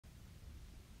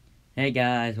Hey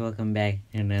guys, welcome back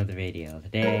to another video.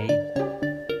 Today,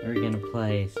 we're gonna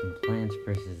play some Plants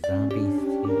vs. Zombies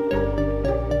 2.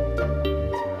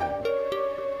 That's right.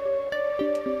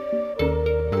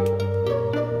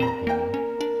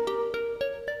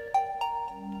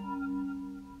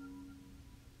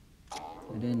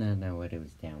 I do not know what it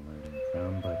was downloading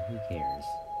from, but who cares?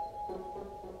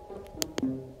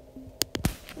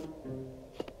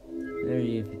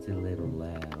 Sorry if it's a little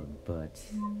loud, but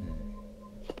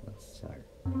let's start.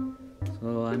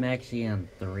 So I'm actually on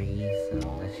 3, so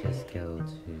let's just go to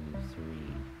 3.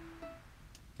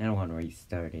 I don't want to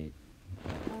restart it.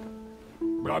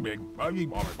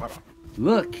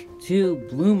 Look! 2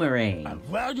 Bloomerang!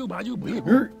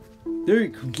 They're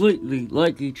completely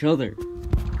like each other.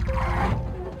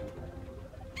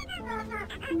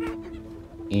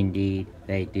 Indeed,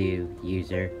 they do,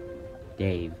 user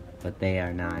Dave, but they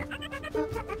are not.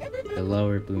 The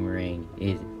lower Boomerang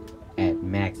is at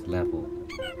max level.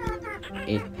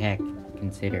 It pack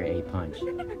consider a punch.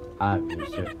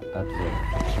 Observe.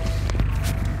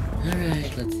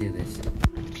 Alright, let's do this.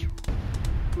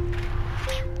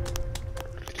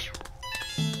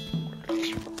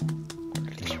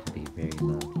 Going to be very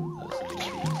low.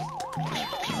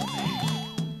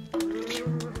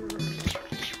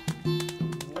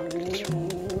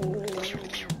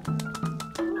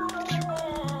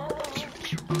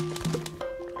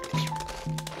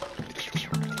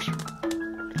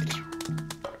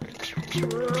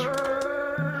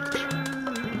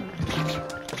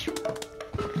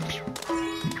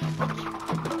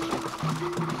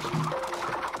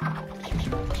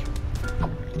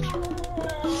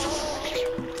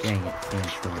 Dang it,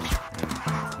 sandstorm.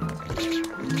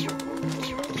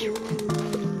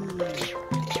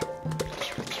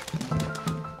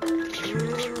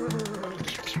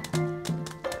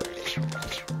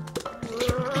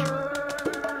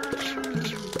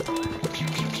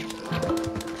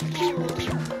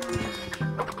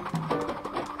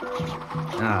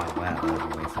 Oh wow, that was a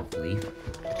waste of leaf.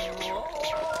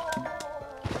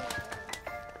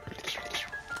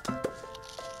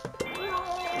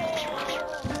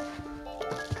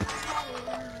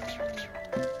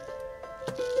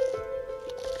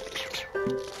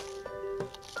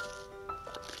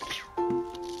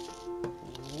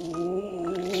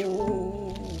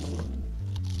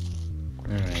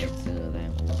 Alright, so that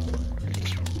will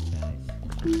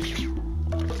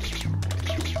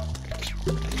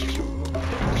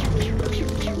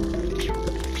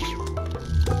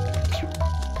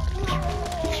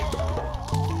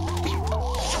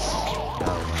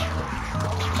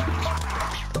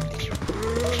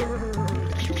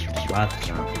lots of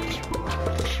zombies.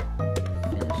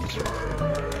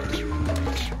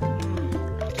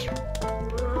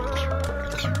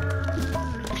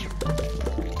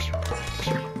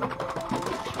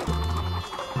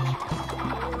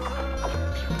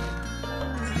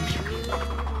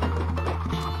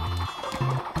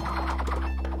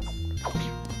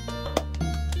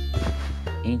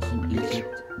 Ancient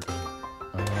Egypt.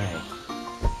 Alright.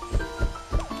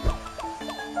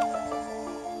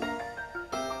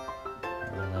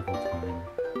 Level time.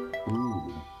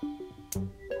 Ooh.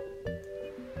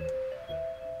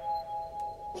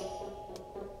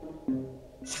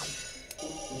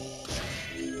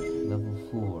 Level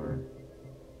 4.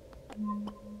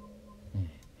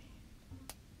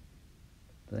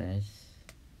 That's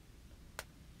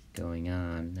going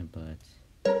on, but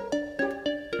oh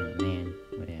man,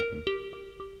 what happened?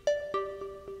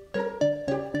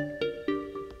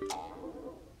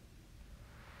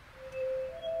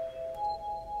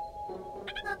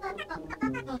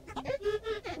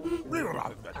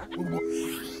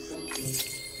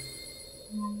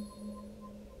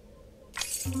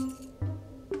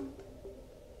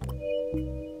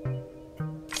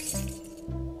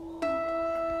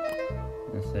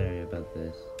 I'm sorry about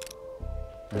this.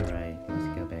 Alright, let's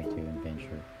go back to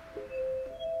adventure.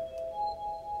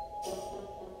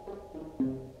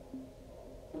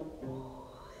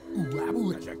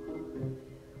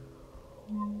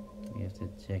 We have to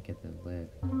check at the lid.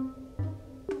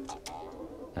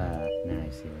 Now I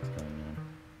see what's going on.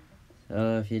 So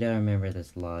if you don't remember,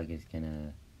 this log is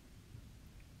gonna...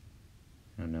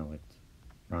 I don't know what's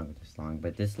wrong with this log,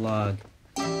 but this log...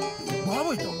 Oh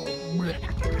boy, oh boy,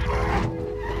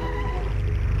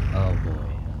 oh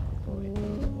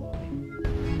boy.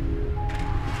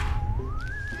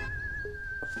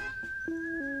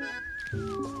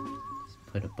 Let's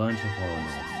put a bunch of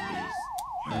walnuts.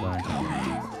 A bunch of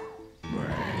walnuts.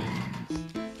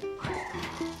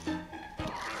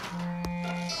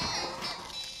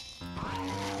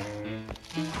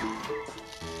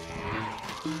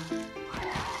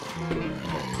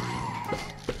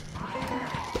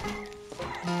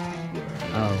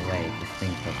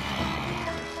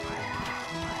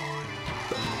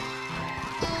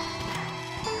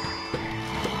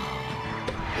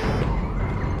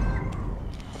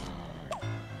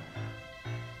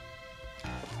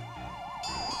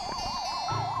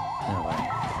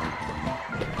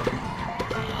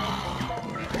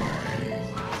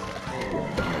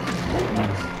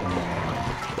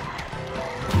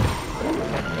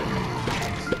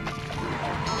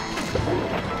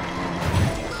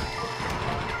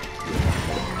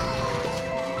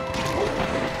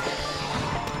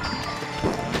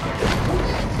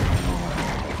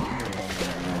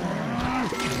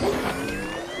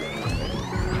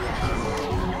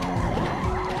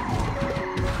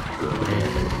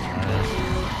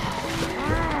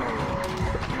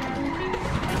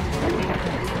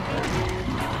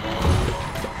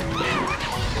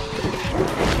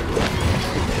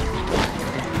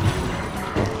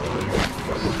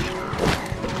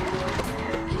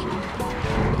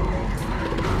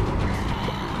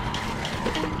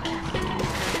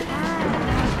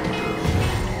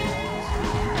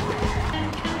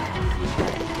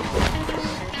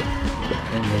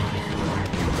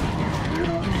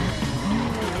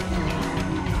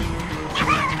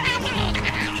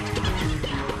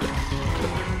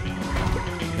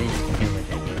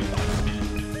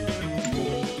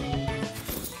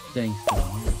 Thanks for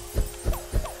that.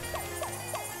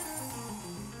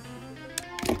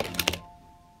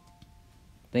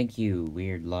 Thank you,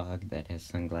 weird log that has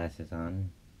sunglasses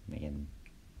on. Again,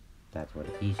 that's what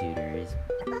a pea shooter is.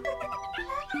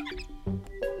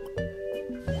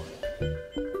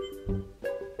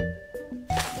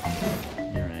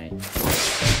 Alright.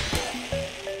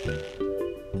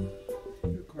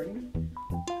 Recording?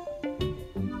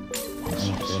 Thanks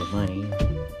for the money,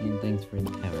 and thanks for the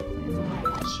power plant.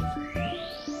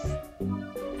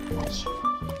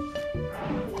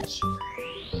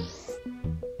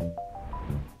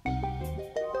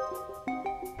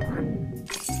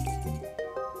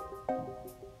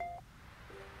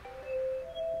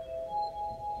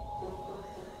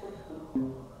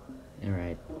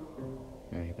 Alright.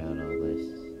 Sorry about all this.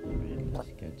 Alright,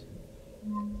 let's go to...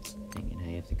 Dang it, I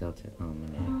have to go to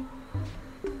Almanac.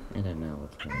 I don't know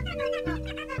what's going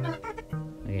on.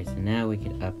 Okay, so now we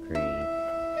can upgrade.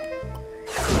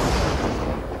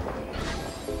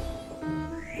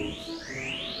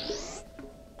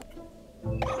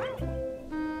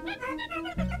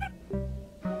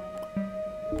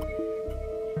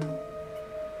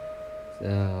 So,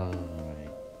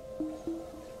 alright.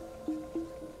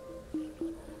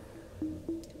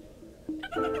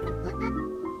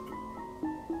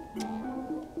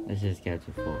 Let's just go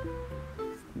to 4.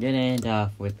 Gonna end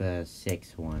off with a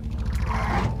 6-1.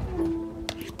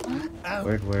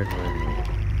 Word, word, word, word.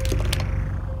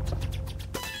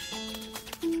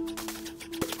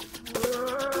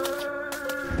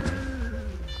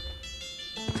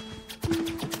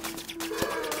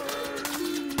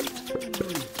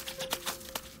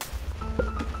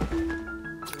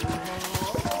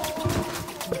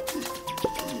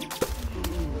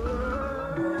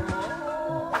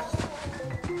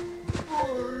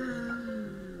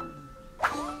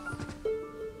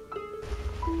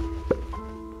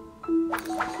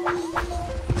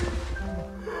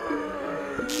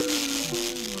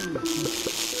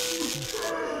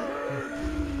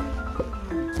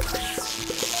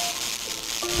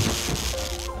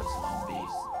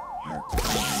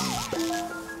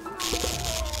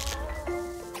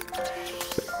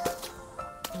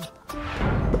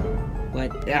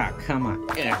 What? Ah, come on.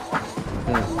 Ugh.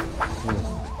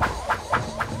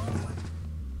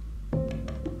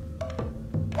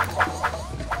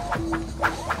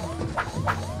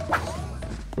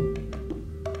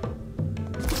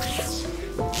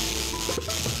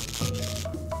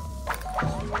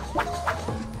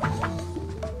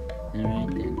 Alright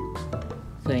then.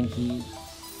 Thank you.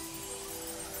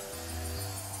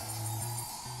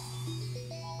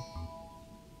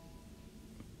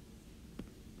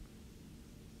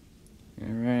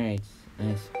 Alright,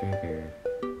 iceberg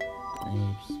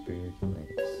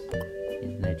lettuce.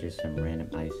 Isn't that just some random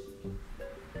ice?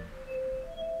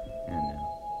 I don't know.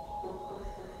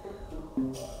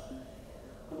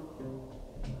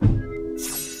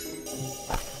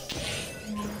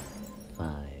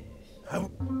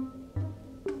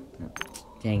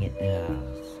 Dang it.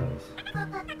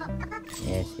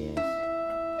 Yes, yes.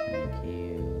 Thank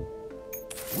you.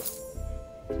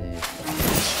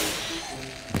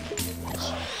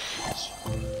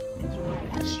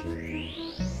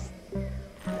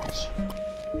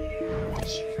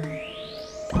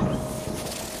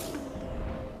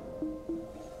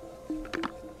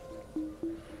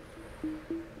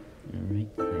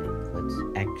 Alright then, let's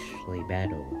actually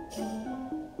battle.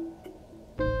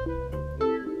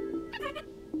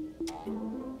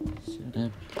 Shut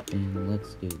up and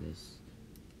let's do this.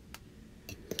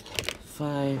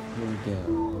 5, here we go.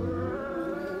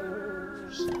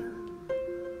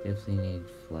 Definitely need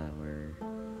flour.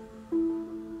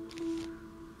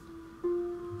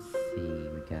 Let's see,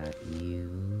 we got you.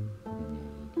 We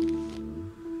need you.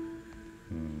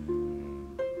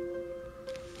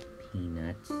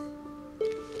 Peanuts.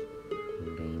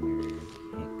 Container,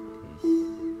 cactus.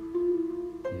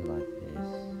 Do like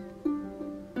this.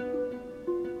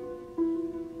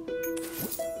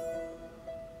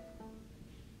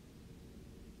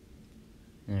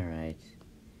 Alright.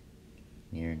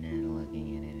 You're not looking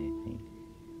at anything.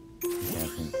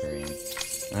 Nothing for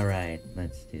Alright,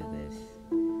 let's do this.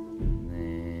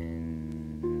 Then...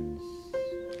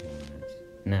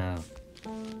 No.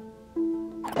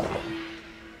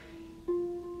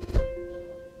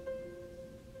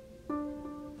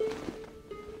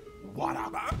 What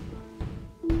about?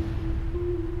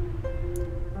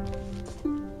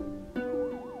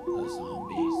 The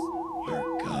zombies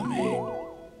are coming.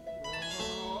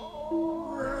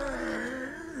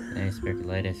 Iceberg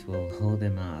lettuce will hold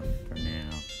them off for now.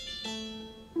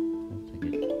 Looks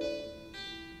like it.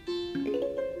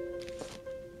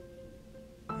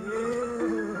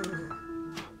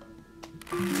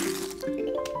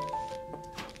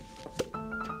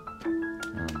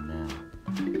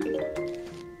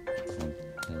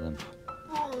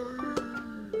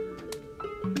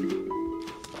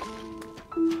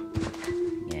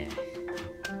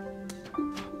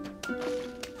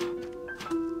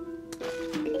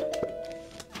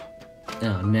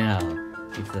 Oh no,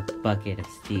 it's a bucket of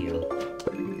steel.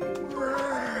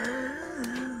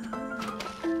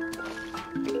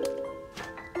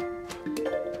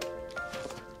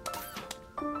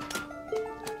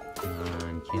 Come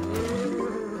on, kill him.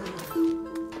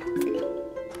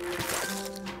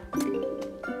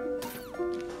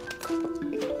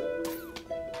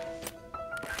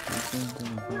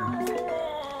 Come on.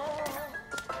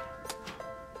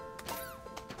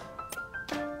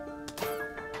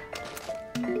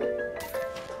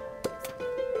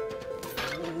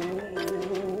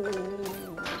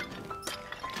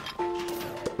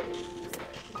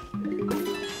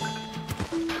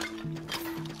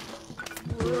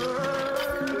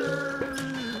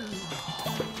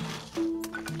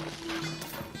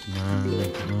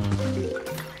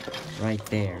 Right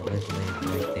there, let's land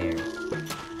right there.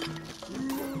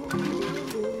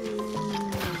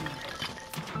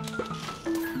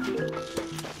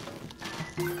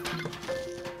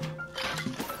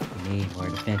 We need more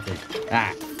defenses.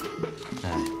 Ah!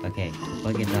 Okay,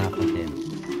 plug it off with him.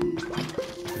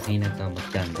 The peanut's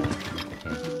almost done though.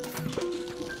 Okay.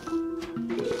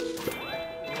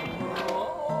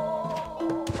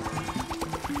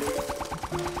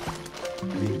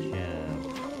 Good job.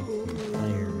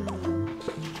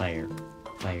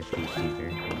 Fire piece user.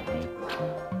 Okay.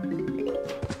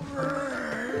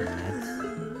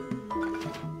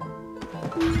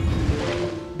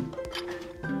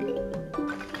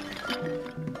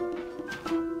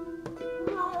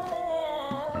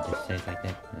 That just stays like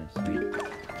that. Oh, sweet.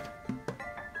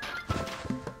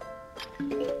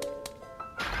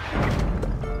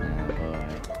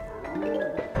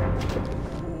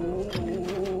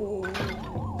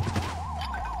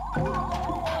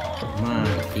 Come on,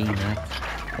 peanut.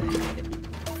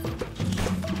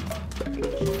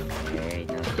 Okay,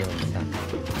 now killing something.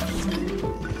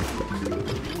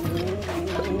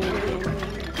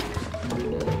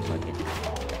 Fuck it.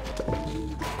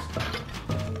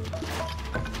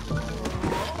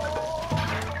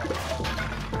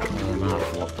 Kill him off,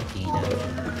 wolf peanut.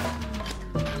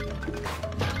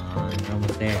 Come on, we're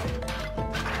almost there.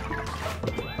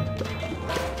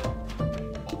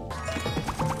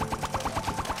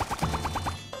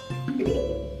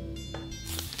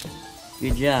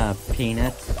 Good job,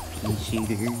 Peanuts, Pea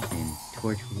Shooters, and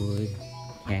Torchwood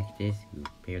Cactus, who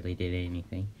barely did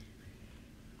anything.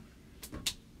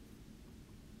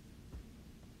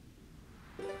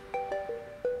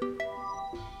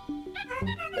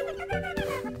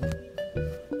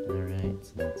 Alright,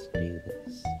 so let's do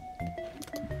this.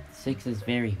 6 is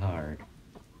very hard,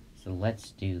 so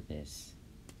let's do this.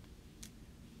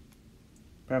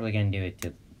 Probably gonna do it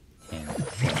to 10.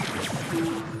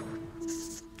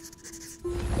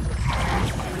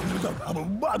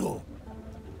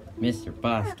 Mr.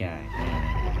 Boss Guy,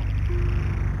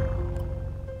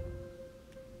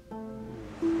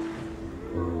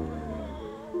 Ooh.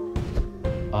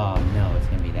 Oh no, it's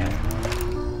gonna be that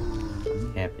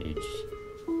one. Cabbage.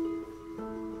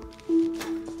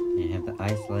 I have the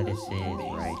ice lettuces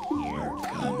right here. We're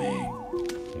coming.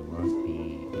 It won't be.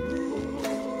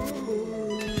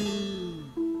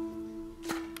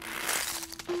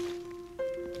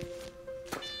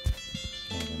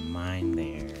 There's a mine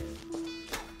there.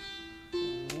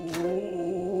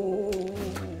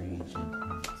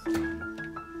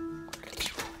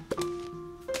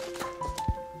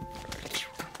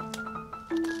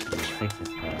 Fix this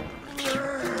part.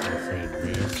 I'll save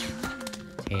this.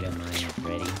 Potato mine is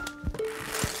ready.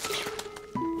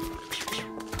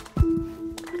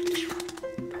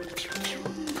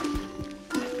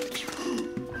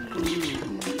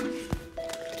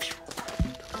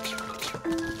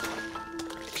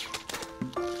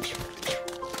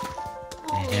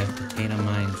 I have potato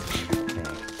mines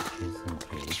intact, just in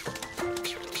case.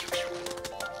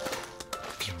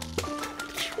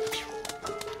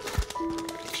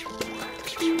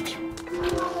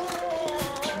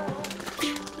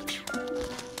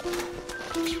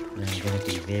 I'm gonna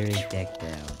be very decked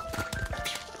out.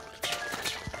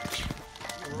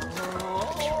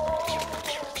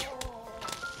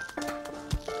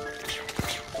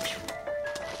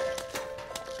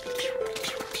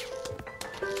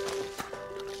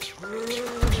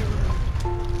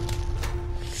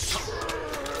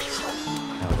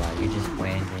 Oh wow, you're just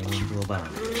wandering into a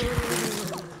bomb.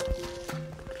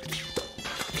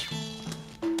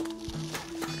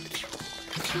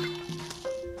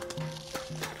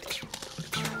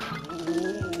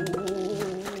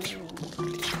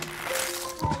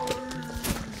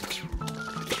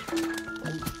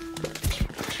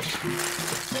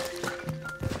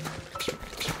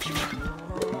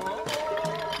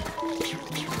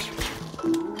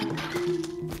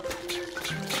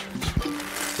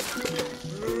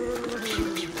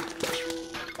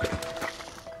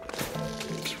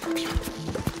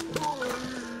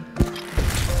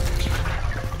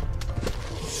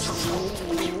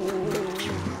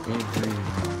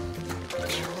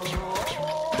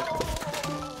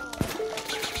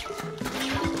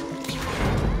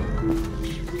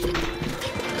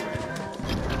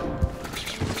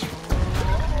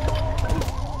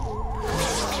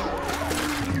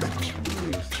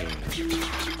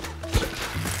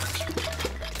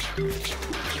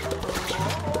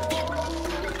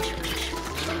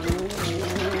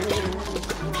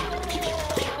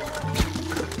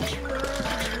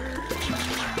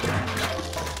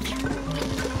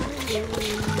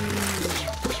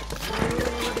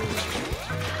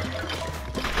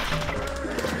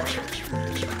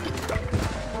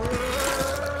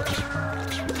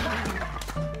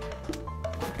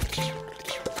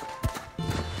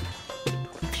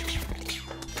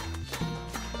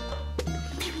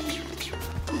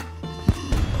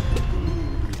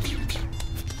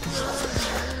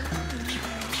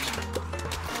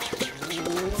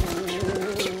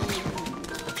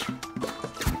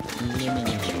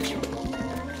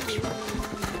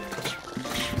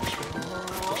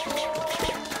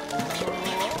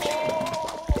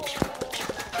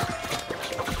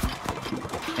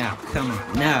 Oh, come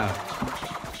on. No.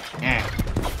 Ah.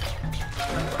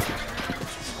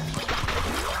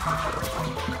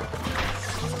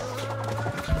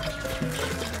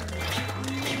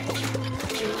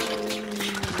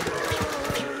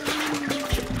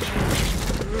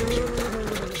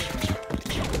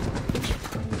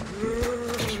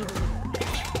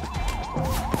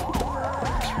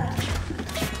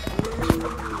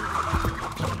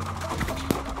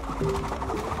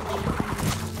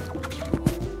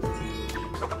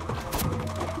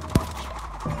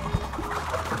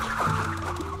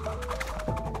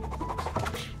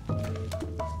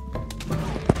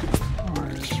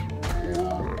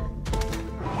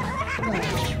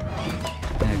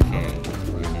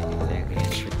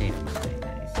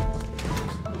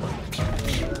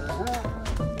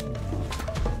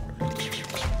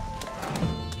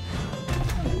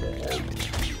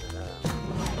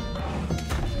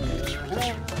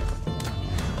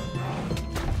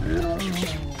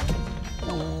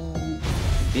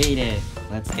 Beat it!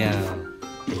 Let's go!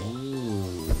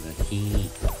 Ooh, a key.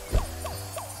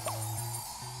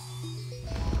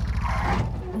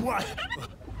 What?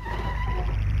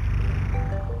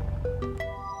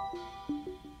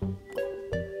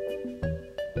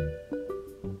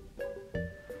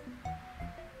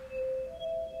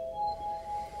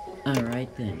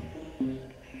 Alright then.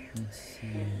 Let's see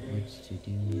what to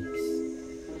do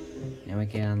next. Now we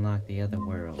can unlock the other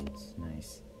worlds.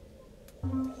 Nice.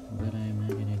 But I'm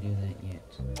not gonna do that yet.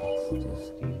 Let's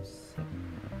just do 7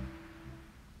 more.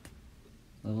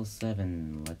 Level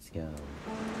 7, let's go.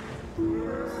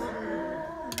 Ooh,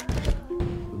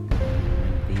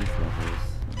 these levels.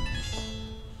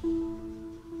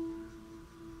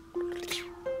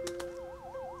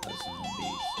 The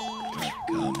zombies are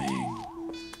coming.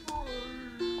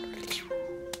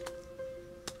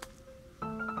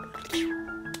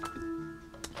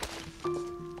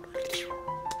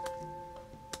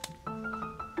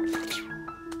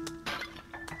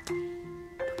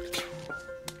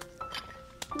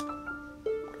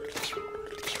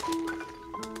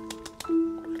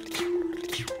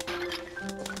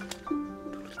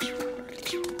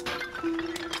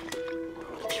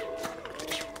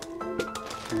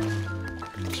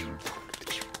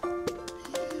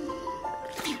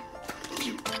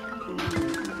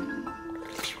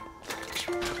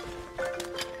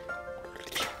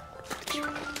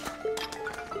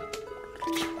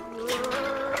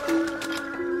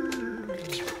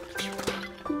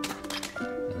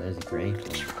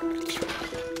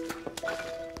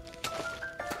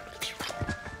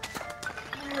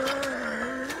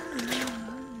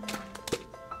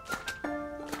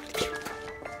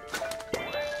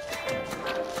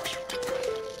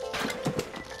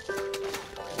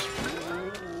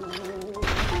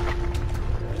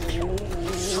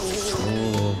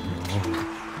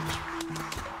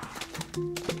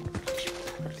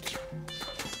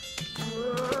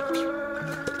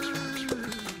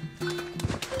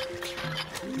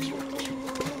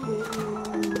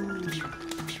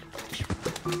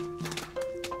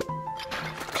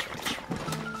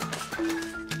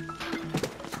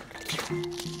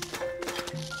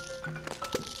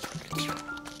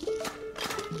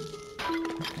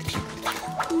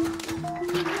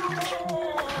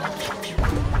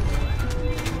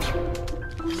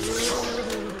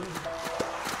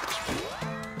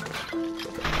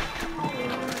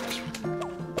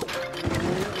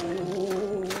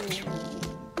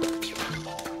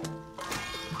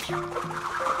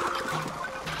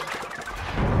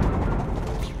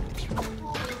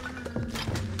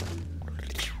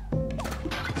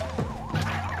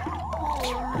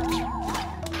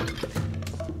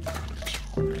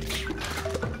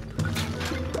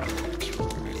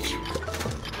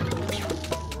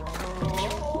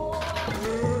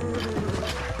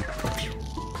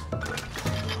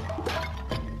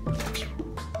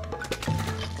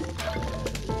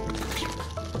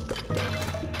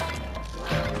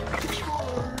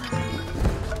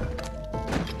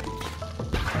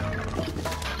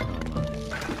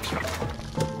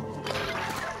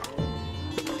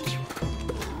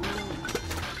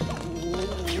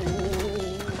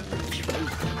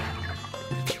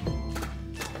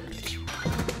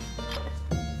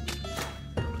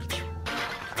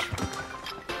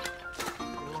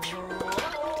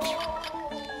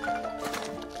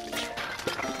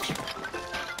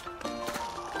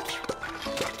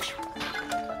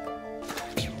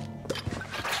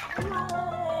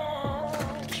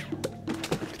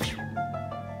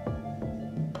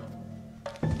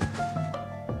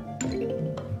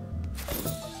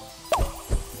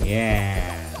 Yeah,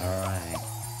 alright.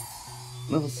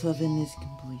 Level 7 is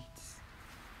complete.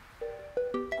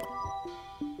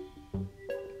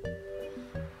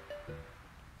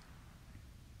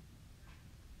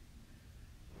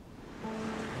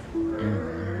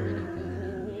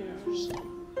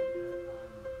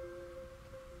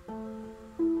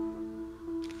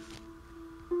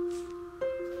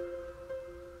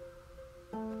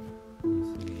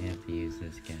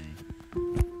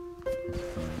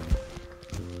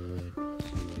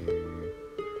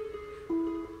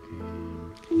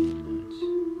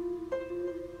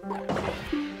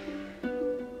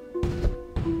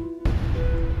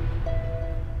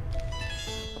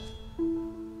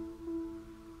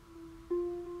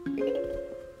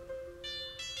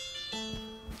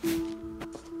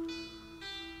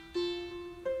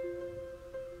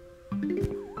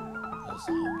 The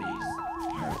zombies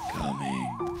are coming.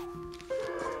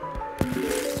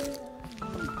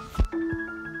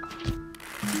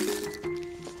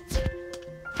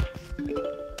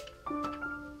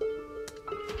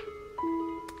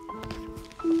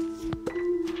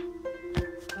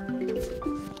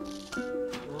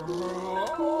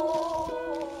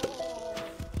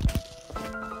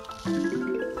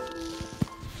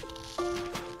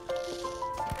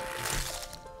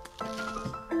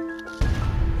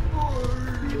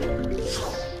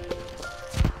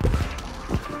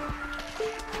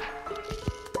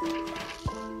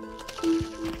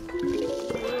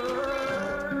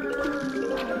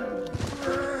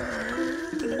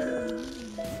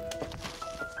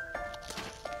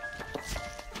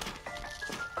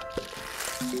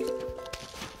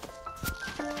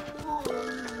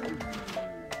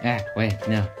 Ah, wait,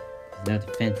 no. There's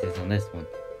no defenses on this one.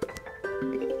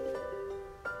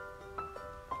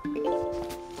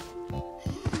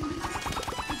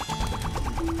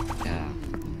 Ah.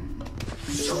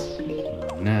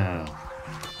 Oh, no.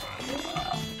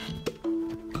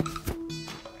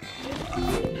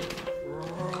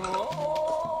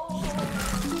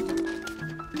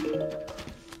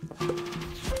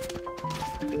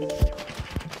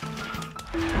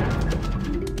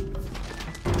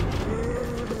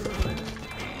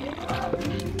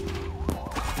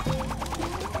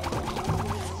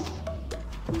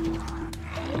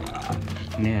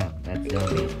 Now, that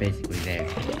zombie is basically there.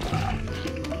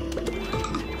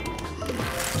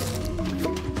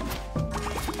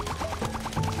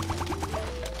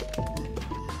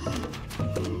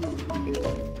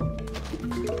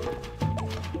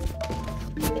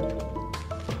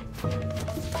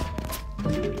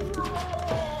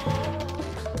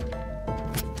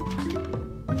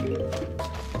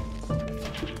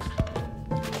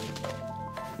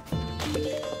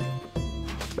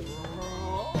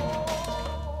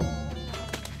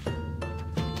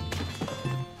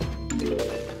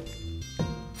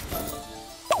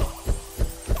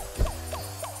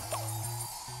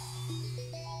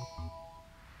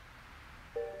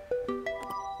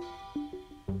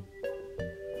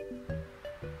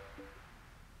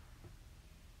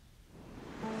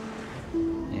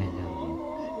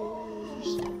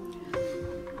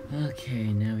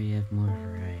 Okay, now we have more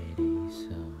variety,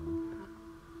 so...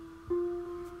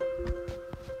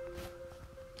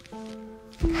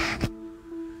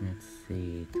 Let's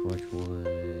see,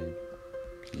 torchwood,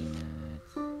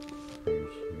 peanuts,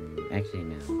 mushroom... Actually,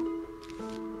 no.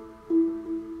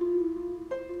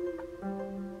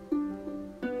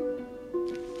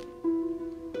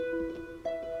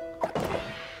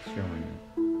 Sure, why not?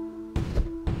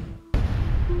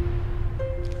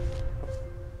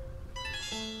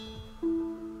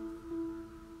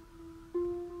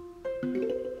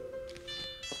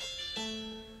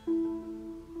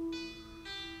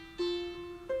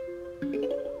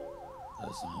 The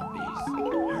zombies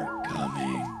are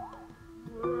coming.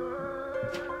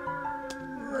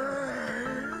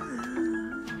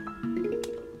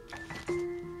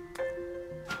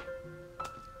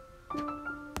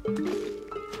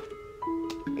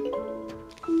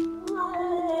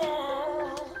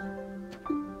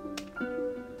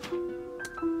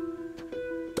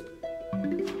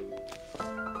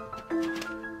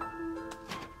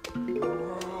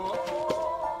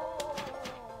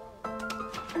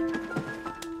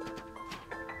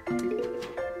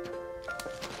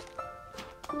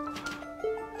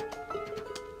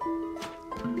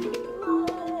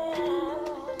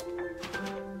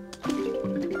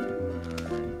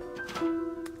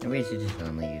 We should just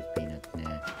only use peanuts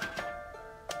now.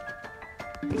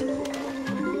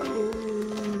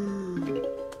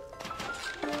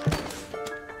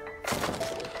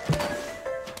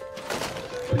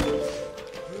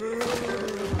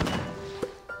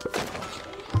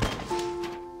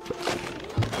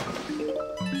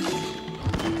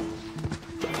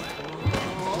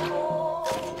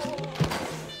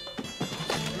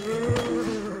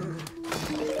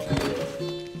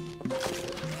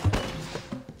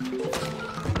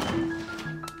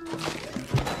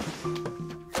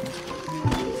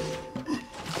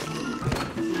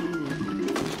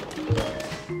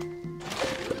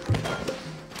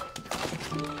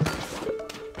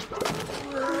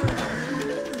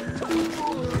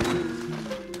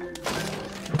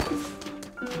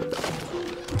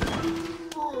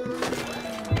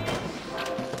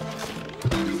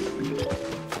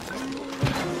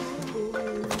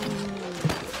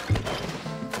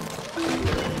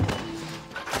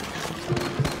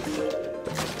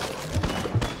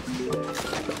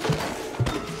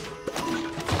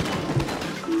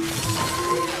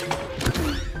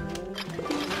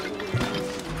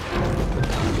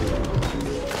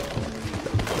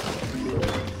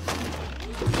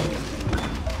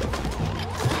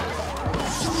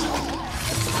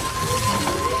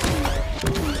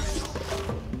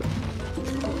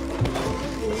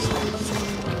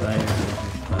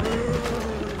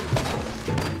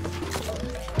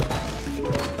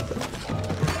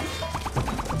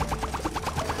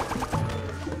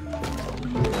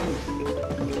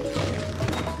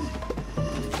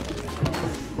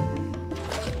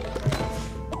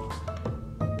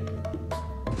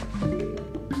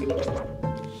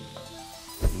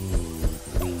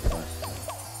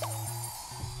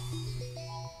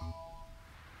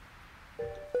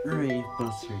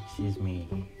 Sir, excuse me.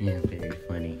 Yeah, very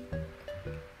funny.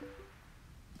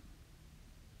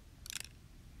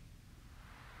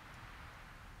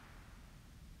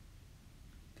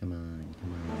 Come on,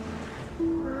 come on.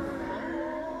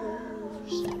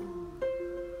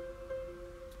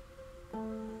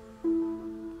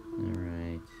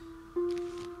 Alright.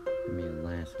 Give me a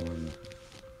last one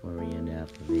before we end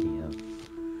out the video.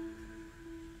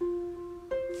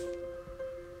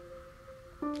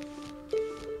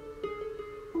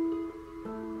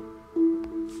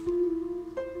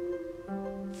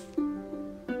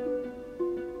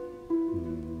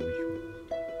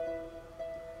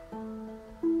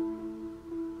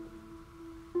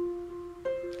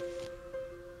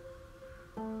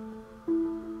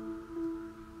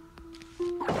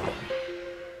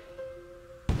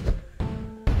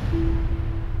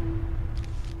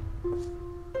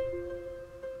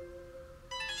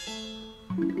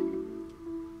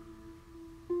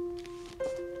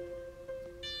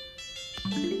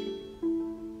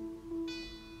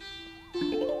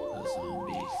 The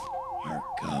zombies are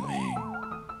coming.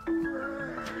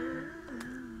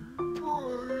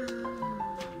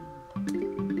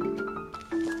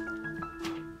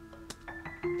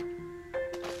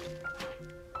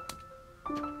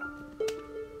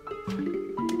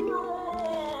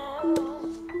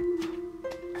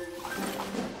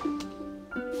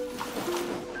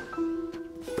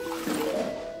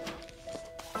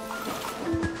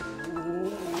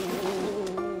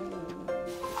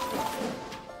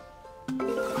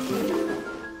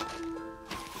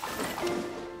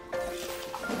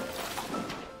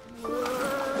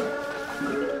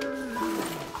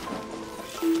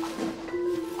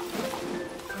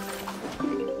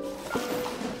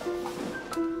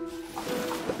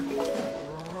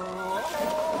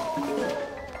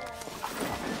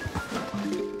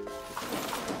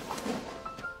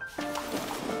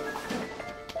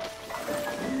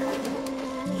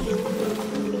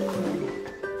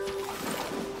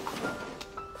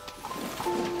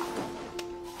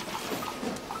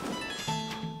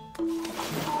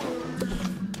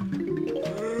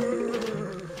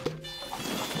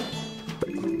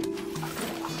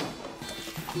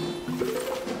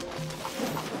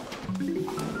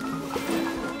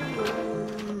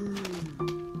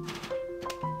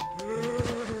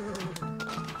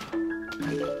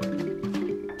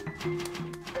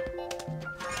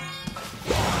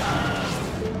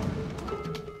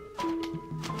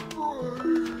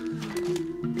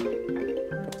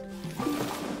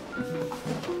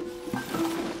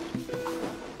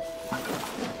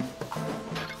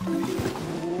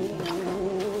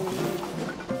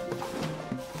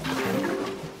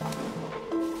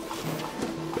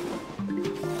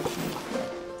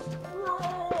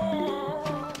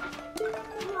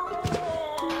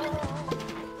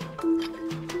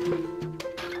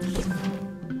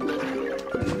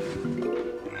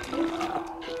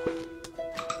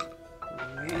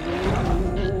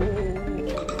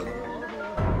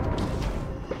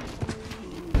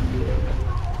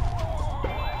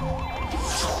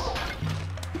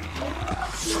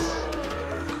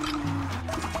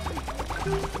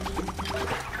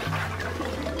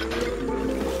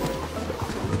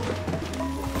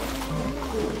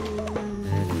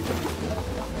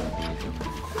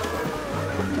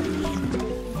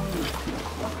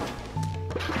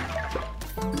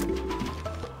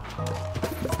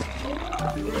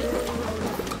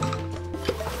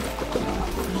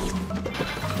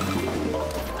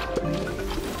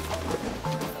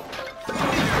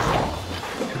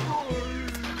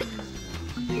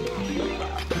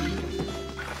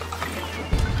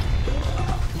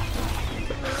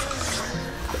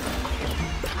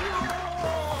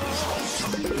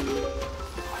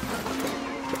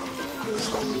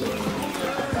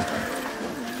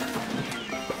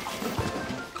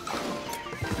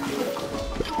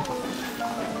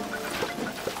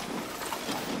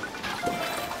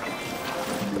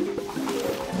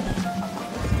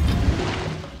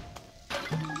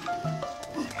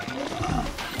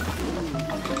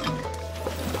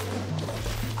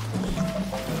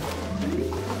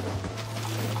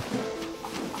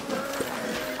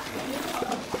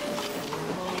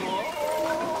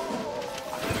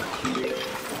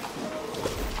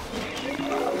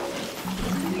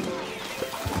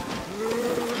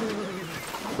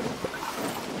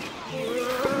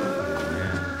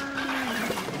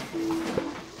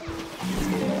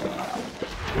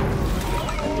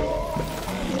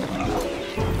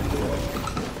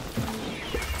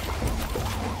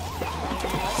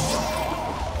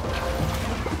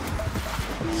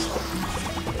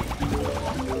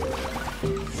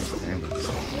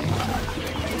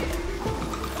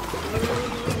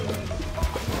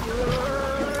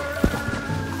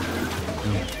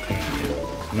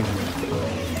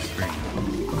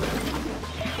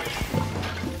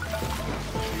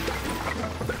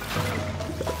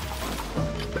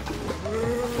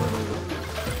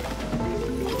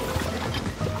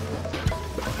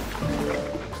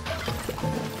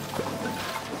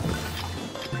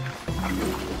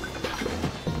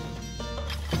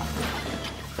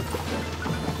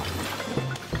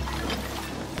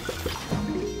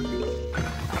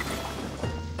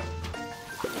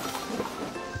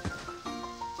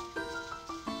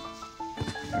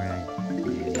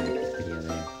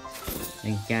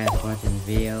 Thank you guys for watching the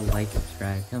video. Like,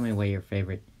 subscribe. Tell me what your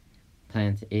favorite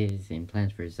Plants is in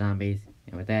Plants vs. Zombies.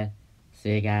 And with that,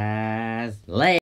 see you guys later.